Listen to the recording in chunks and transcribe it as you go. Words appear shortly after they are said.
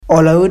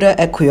Olaudah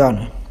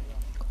Equiano.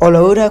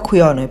 Olaudah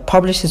Equiano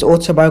published his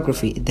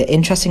autobiography, The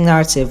Interesting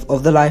Narrative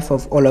of the Life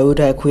of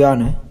Olaudah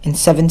Equiano, in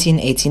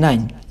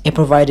 1789. It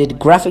provided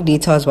graphic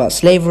details about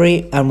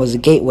slavery and was a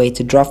gateway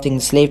to drafting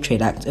the Slave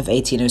Trade Act of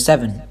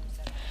 1807.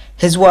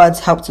 His words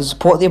helped to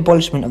support the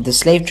abolishment of the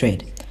slave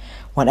trade.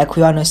 When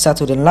Equiano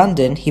settled in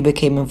London, he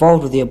became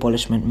involved with the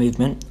abolishment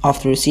movement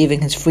after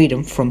receiving his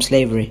freedom from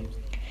slavery.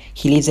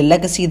 He leaves a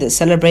legacy that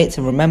celebrates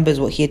and remembers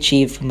what he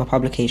achieved from the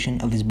publication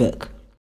of his book.